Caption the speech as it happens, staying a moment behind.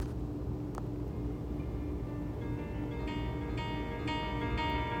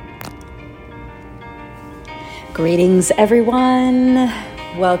Greetings, everyone.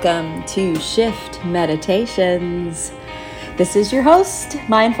 Welcome to Shift Meditations. This is your host,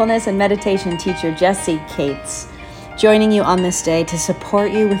 mindfulness and meditation teacher, Jessie Cates, joining you on this day to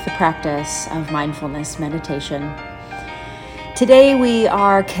support you with the practice of mindfulness meditation. Today, we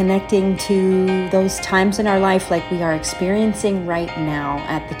are connecting to those times in our life like we are experiencing right now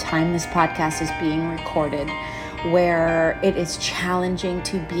at the time this podcast is being recorded, where it is challenging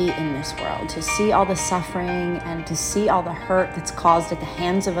to be in this world, to see all the suffering and to see all the hurt that's caused at the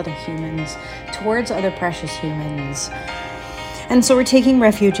hands of other humans towards other precious humans. And so we're taking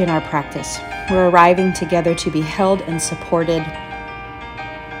refuge in our practice. We're arriving together to be held and supported.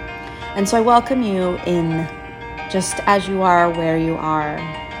 And so I welcome you in just as you are, where you are.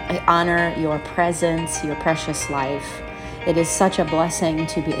 I honor your presence, your precious life. It is such a blessing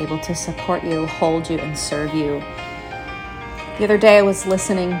to be able to support you, hold you, and serve you. The other day I was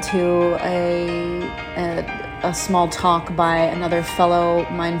listening to a small talk by another fellow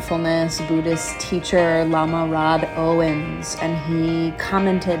mindfulness Buddhist teacher, Lama Rod Owens, and he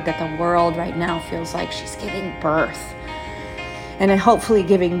commented that the world right now feels like she's giving birth. And hopefully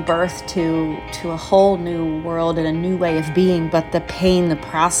giving birth to a whole new world and a new way of being, but the pain, the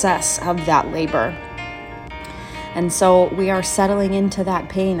process of that labor. And so we are settling into that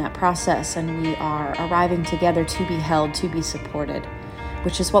pain, that process, and we are arriving together to be held, to be supported,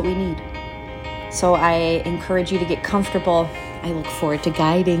 which is what we need. So I encourage you to get comfortable. I look forward to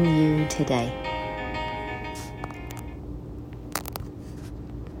guiding you today.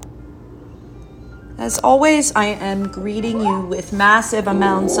 As always, I am greeting you with massive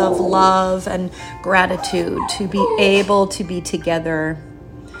amounts of love and gratitude. To be able to be together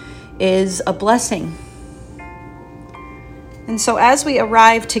is a blessing. And so as we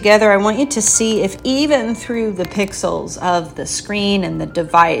arrive together, I want you to see if even through the pixels of the screen and the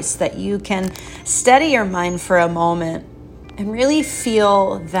device that you can steady your mind for a moment and really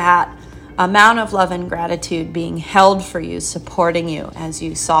feel that amount of love and gratitude being held for you, supporting you as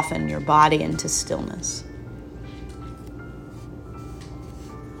you soften your body into stillness.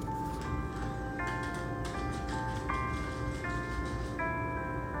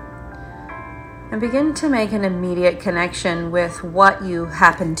 And begin to make an immediate connection with what you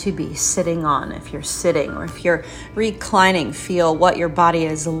happen to be sitting on. If you're sitting or if you're reclining, feel what your body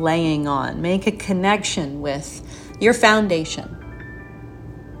is laying on. Make a connection with your foundation.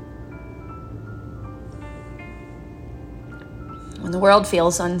 When the world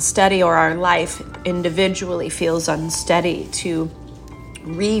feels unsteady or our life individually feels unsteady, to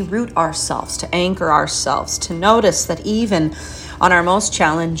reroot ourselves, to anchor ourselves, to notice that even on our most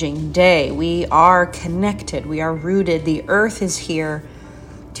challenging day, we are connected, we are rooted. The earth is here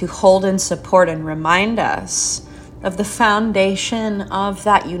to hold and support and remind us of the foundation of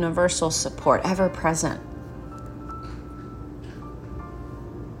that universal support, ever present.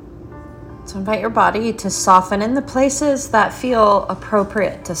 So invite your body to soften in the places that feel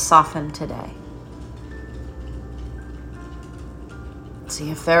appropriate to soften today. See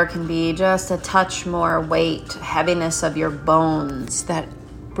if there can be just a touch more weight, heaviness of your bones that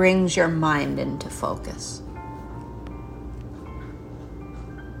brings your mind into focus.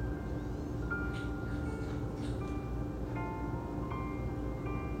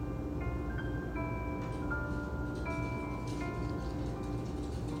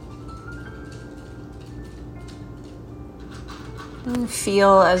 And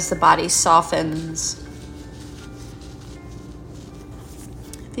feel as the body softens.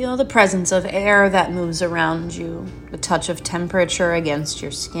 Feel the presence of air that moves around you, the touch of temperature against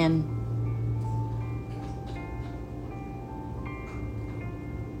your skin.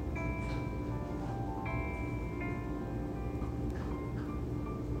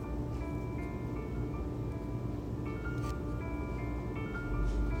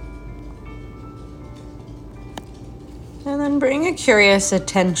 And then bring a curious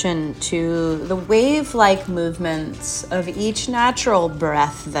attention to the wave-like movements of each natural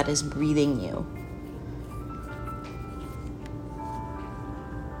breath that is breathing you.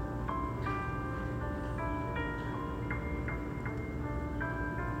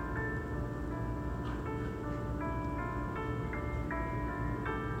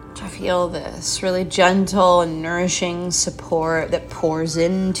 To feel this really gentle and nourishing support that pours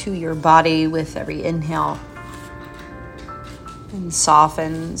into your body with every inhale. And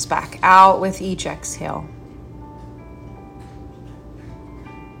softens back out with each exhale.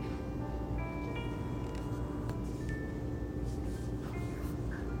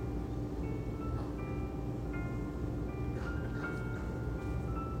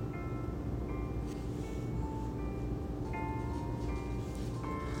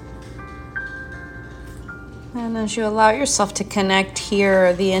 And as you allow yourself to connect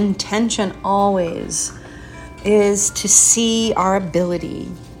here, the intention always is to see our ability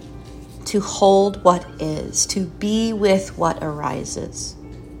to hold what is, to be with what arises.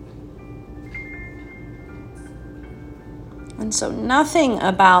 And so nothing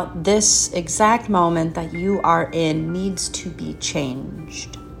about this exact moment that you are in needs to be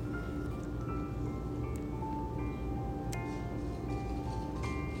changed.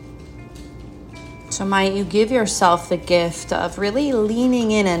 So might you give yourself the gift of really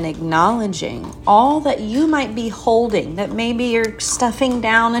leaning in and acknowledging all that you might be holding, that maybe you're stuffing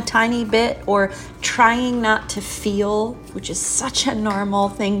down a tiny bit or trying not to feel, which is such a normal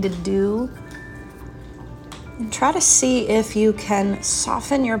thing to do. And try to see if you can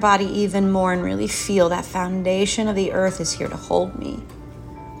soften your body even more and really feel that foundation of the earth is here to hold me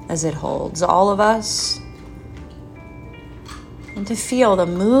as it holds all of us. And to feel the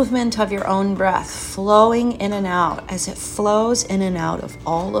movement of your own breath flowing in and out as it flows in and out of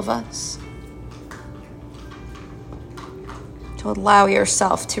all of us. To allow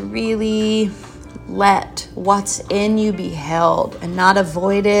yourself to really let what's in you be held and not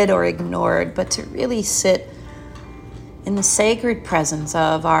avoided or ignored, but to really sit in the sacred presence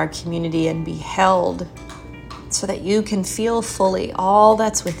of our community and be held so that you can feel fully all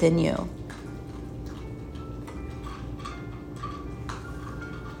that's within you.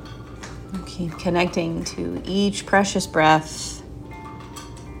 Keep connecting to each precious breath.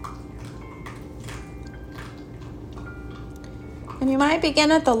 And you might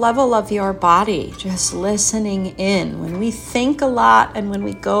begin at the level of your body, just listening in. When we think a lot and when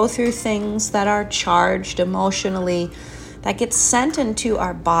we go through things that are charged emotionally, that gets sent into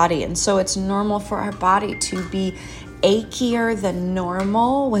our body. And so it's normal for our body to be achier than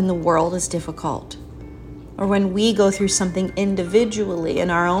normal when the world is difficult. Or when we go through something individually in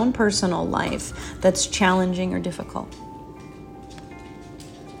our own personal life that's challenging or difficult.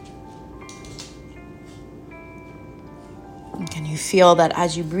 And can you feel that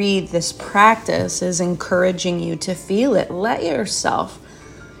as you breathe, this practice is encouraging you to feel it? Let yourself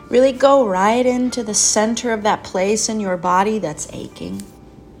really go right into the center of that place in your body that's aching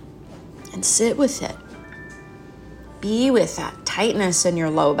and sit with it. Be with that tightness in your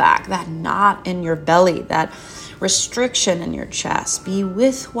low back, that knot in your belly, that restriction in your chest. Be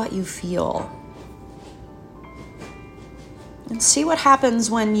with what you feel. And see what happens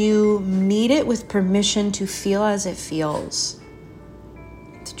when you meet it with permission to feel as it feels.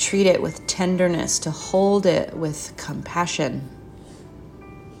 To treat it with tenderness, to hold it with compassion.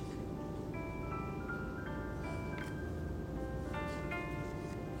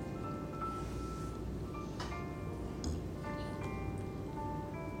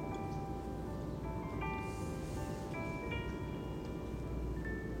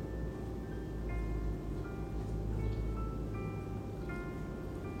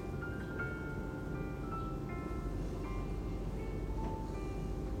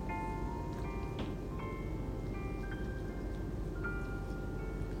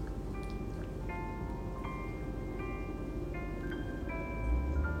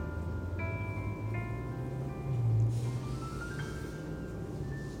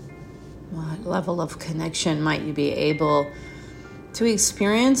 What level of connection might you be able to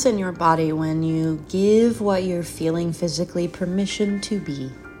experience in your body when you give what you're feeling physically permission to be?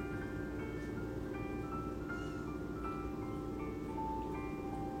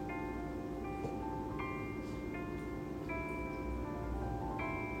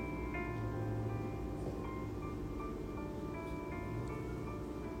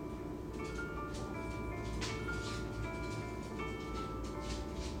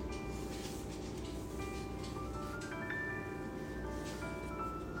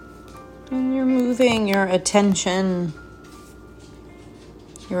 And you're moving your attention,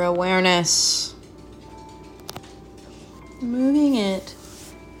 your awareness, moving it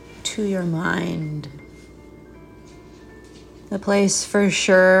to your mind. The place for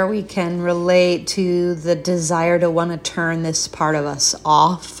sure we can relate to the desire to want to turn this part of us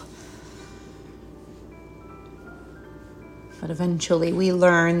off. But eventually we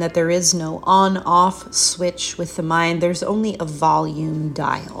learn that there is no on-off switch with the mind. There's only a volume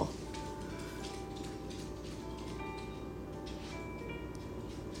dial.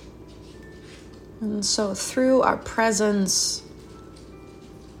 And so through our presence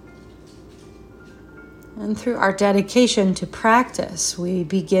and through our dedication to practice, we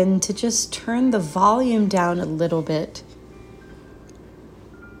begin to just turn the volume down a little bit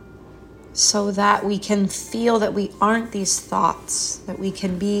so that we can feel that we aren't these thoughts, that we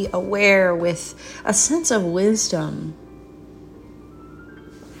can be aware with a sense of wisdom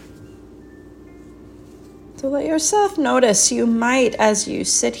So let yourself notice. You might, as you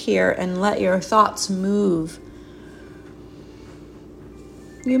sit here and let your thoughts move,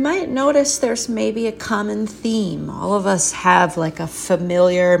 you might notice there's maybe a common theme. All of us have like a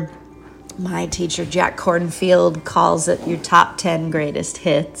familiar, my teacher Jack Kornfield calls it your top 10 greatest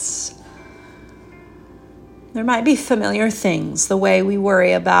hits. There might be familiar things, the way we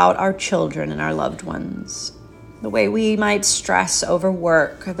worry about our children and our loved ones, the way we might stress over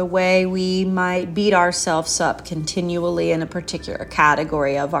work, or the way we might beat ourselves up continually in a particular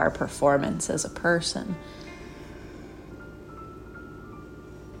category of our performance as a person.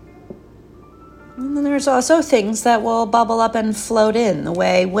 And then there's also things that will bubble up and float in, the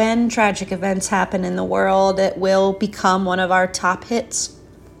way when tragic events happen in the world, it will become one of our top hits.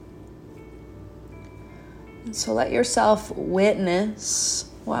 And so let yourself witness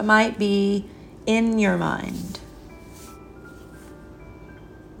what might be in your mind.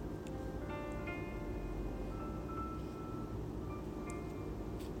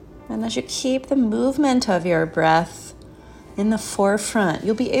 And as you keep the movement of your breath in the forefront,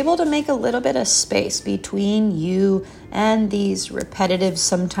 you'll be able to make a little bit of space between you and these repetitive,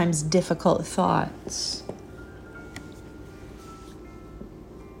 sometimes difficult thoughts.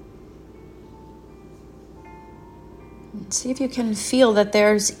 And see if you can feel that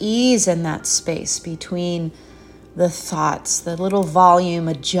there's ease in that space between the thoughts. The little volume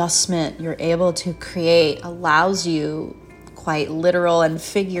adjustment you're able to create allows you quite literal and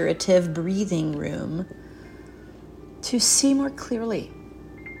figurative breathing room to see more clearly.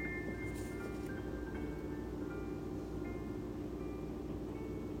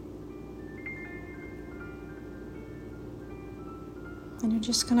 And you're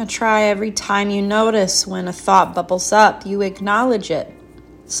just going to try every time you notice when a thought bubbles up, you acknowledge it.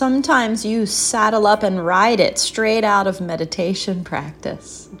 Sometimes you saddle up and ride it straight out of meditation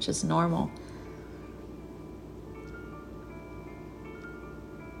practice, which is normal.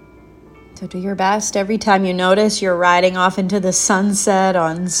 So do your best every time you notice you're riding off into the sunset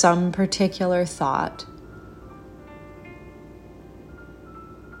on some particular thought.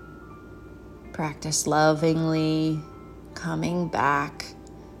 Practice lovingly coming back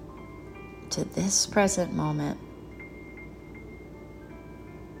to this present moment.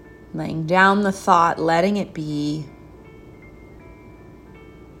 Laying down the thought, letting it be.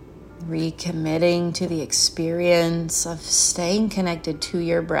 Recommitting to the experience of staying connected to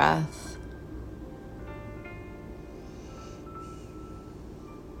your breath.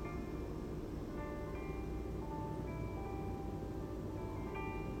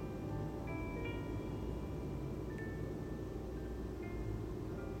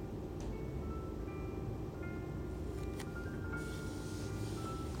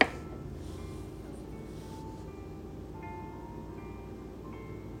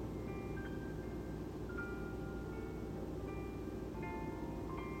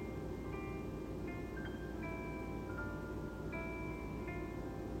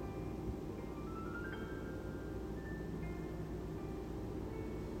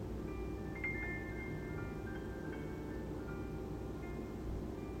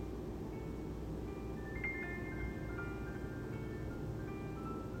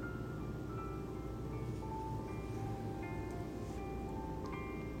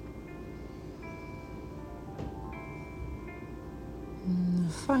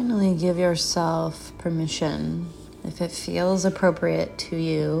 Finally, give yourself permission, if it feels appropriate to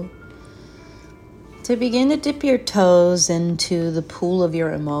you, to begin to dip your toes into the pool of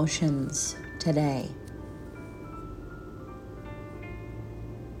your emotions today.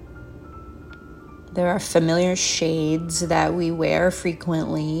 There are familiar shades that we wear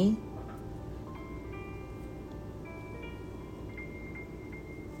frequently.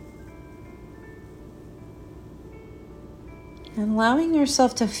 And allowing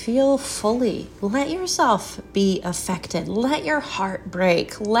yourself to feel fully. Let yourself be affected. Let your heart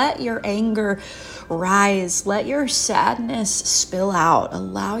break. Let your anger rise. Let your sadness spill out.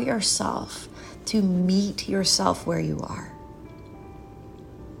 Allow yourself to meet yourself where you are.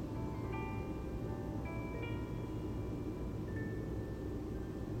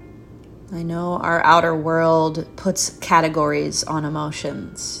 I know our outer world puts categories on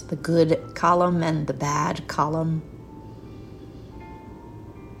emotions, the good column and the bad column.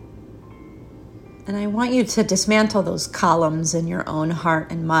 And I want you to dismantle those columns in your own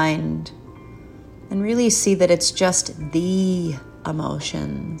heart and mind and really see that it's just the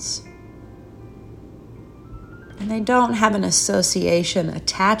emotions. And they don't have an association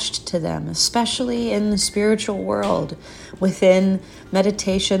attached to them, especially in the spiritual world, within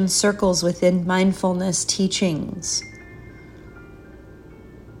meditation circles, within mindfulness teachings.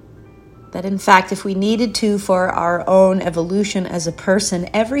 That in fact, if we needed to for our own evolution as a person,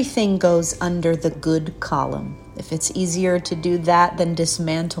 everything goes under the good column. If it's easier to do that than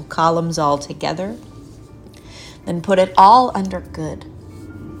dismantle columns altogether, then put it all under good.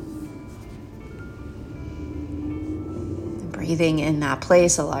 Breathing in that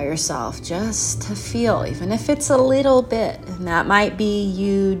place, allow yourself just to feel, even if it's a little bit. And that might be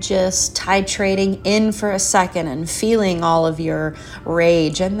you just titrating in for a second and feeling all of your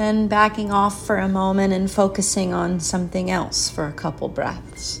rage, and then backing off for a moment and focusing on something else for a couple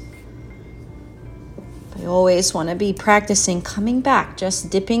breaths. I always want to be practicing coming back,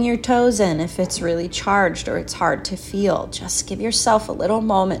 just dipping your toes in if it's really charged or it's hard to feel. Just give yourself a little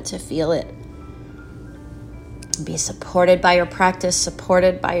moment to feel it. Be supported by your practice,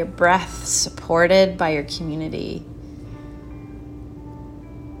 supported by your breath, supported by your community.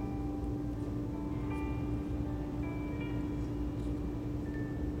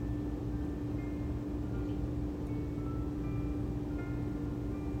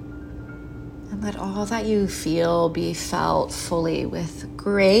 And let all that you feel be felt fully with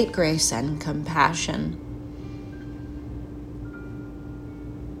great grace and compassion.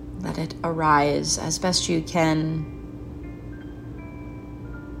 Let it arise as best you can.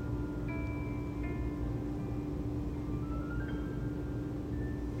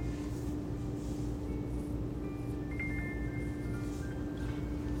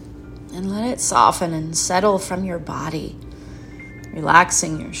 And let it soften and settle from your body,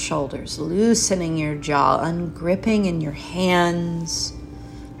 relaxing your shoulders, loosening your jaw, ungripping in your hands,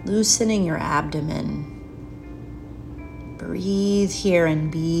 loosening your abdomen. Breathe here and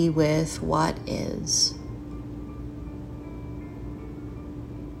be with what is.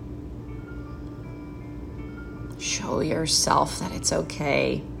 Show yourself that it's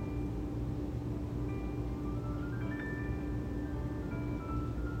okay.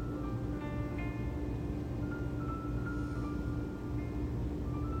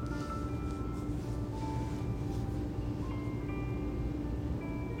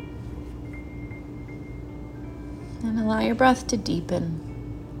 And allow your breath to deepen.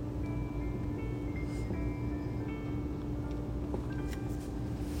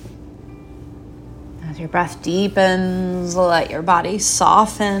 As your breath deepens, let your body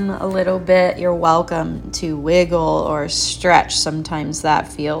soften a little bit. You're welcome to wiggle or stretch. Sometimes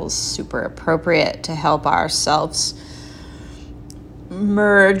that feels super appropriate to help ourselves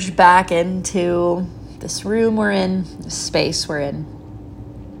merge back into this room we're in, this space we're in.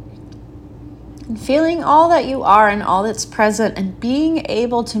 And feeling all that you are and all that's present, and being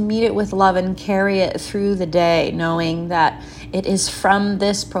able to meet it with love and carry it through the day, knowing that it is from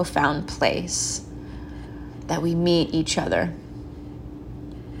this profound place that we meet each other.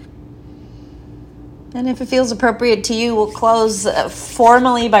 And if it feels appropriate to you, we'll close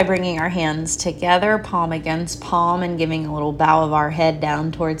formally by bringing our hands together, palm against palm, and giving a little bow of our head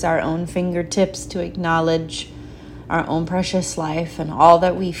down towards our own fingertips to acknowledge our own precious life and all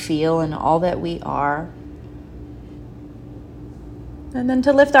that we feel and all that we are. And then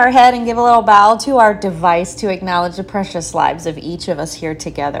to lift our head and give a little bow to our device to acknowledge the precious lives of each of us here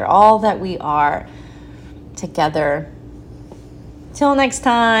together, all that we are together. Till next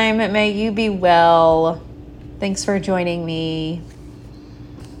time, may you be well. Thanks for joining me.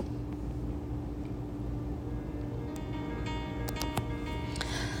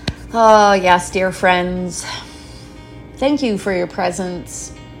 Oh, yes, dear friends. Thank you for your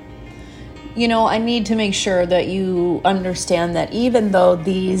presence. You know, I need to make sure that you understand that even though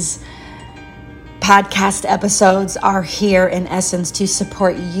these podcast episodes are here in essence to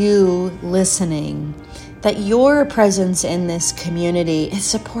support you listening, that your presence in this community, it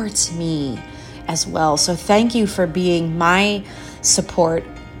supports me as well. So thank you for being my support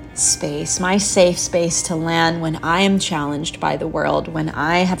space, my safe space to land when I am challenged by the world, when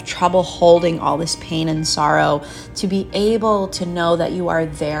I have trouble holding all this pain and sorrow, to be able to know that you are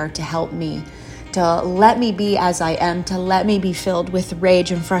there to help me, to let me be as I am, to let me be filled with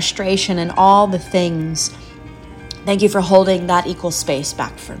rage and frustration and all the things. Thank you for holding that equal space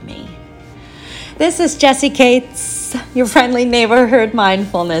back for me. This is Jessie Cates, your friendly neighborhood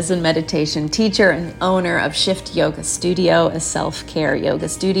mindfulness and meditation teacher and owner of Shift Yoga Studio, a self-care yoga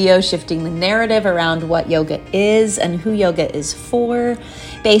studio, shifting the narrative around what yoga is and who yoga is for,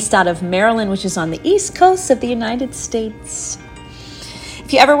 based out of Maryland, which is on the East Coast of the United States.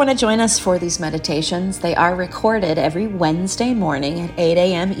 If you ever want to join us for these meditations, they are recorded every Wednesday morning at 8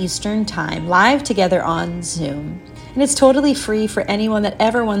 a.m. Eastern Time, live together on Zoom. And it's totally free for anyone that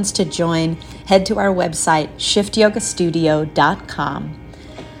ever wants to join. Head to our website, shiftyogastudio.com.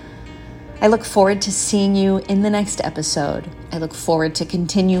 I look forward to seeing you in the next episode. I look forward to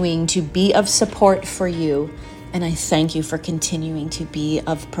continuing to be of support for you. And I thank you for continuing to be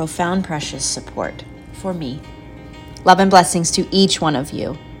of profound, precious support for me. Love and blessings to each one of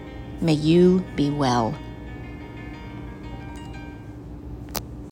you. May you be well.